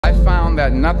I found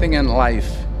that nothing in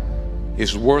life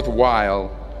is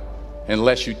worthwhile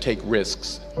unless you take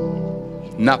risks.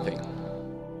 Nothing.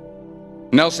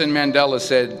 Nelson Mandela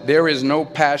said, "There is no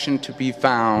passion to be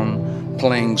found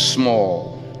playing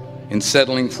small and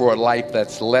settling for a life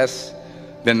that's less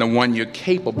than the one you're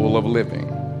capable of living."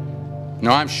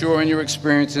 Now, I'm sure in your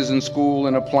experiences in school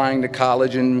and applying to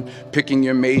college and picking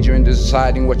your major and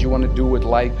deciding what you want to do with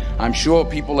life, I'm sure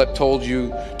people have told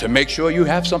you to make sure you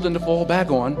have something to fall back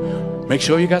on. Make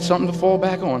sure you got something to fall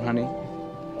back on, honey.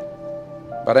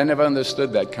 But I never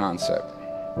understood that concept,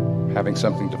 having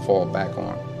something to fall back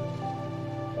on.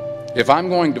 If I'm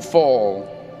going to fall,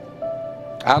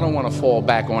 I don't want to fall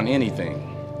back on anything.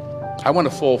 I want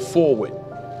to fall forward.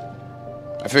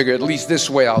 I figure at least this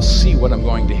way I'll see what I'm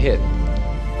going to hit.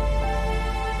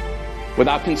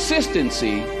 Without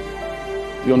consistency,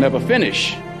 you'll never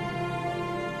finish.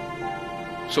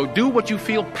 So do what you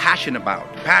feel passionate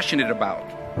about.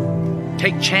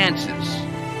 Take chances.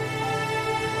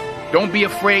 Don't be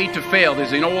afraid to fail.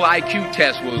 There's an old IQ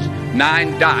test, was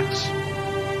 9 dots.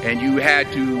 And you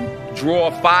had to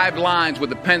draw 5 lines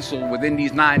with a pencil within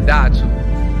these 9 dots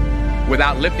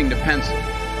without lifting the pencil.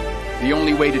 The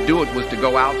only way to do it was to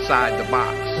go outside the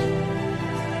box.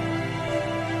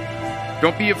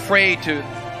 Don't be afraid to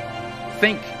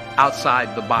think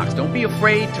outside the box. Don't be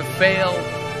afraid to fail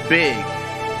big,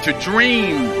 to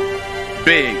dream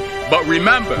big. But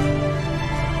remember,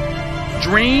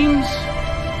 dreams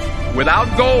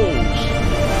without goals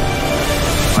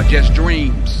are just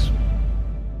dreams.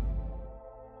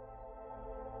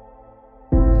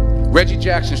 Reggie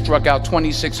Jackson struck out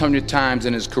 2,600 times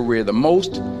in his career, the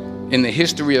most in the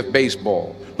history of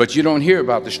baseball. But you don't hear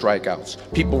about the strikeouts.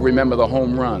 People remember the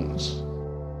home runs.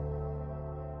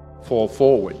 Fall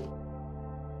forward.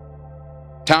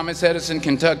 Thomas Edison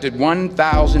conducted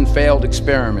 1,000 failed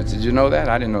experiments. Did you know that?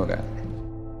 I didn't know that.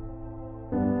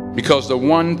 Because the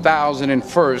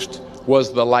 1,001st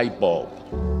was the light bulb.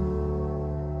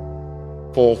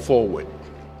 Fall forward.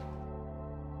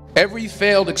 Every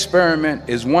failed experiment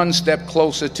is one step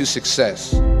closer to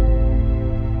success.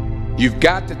 You've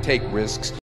got to take risks.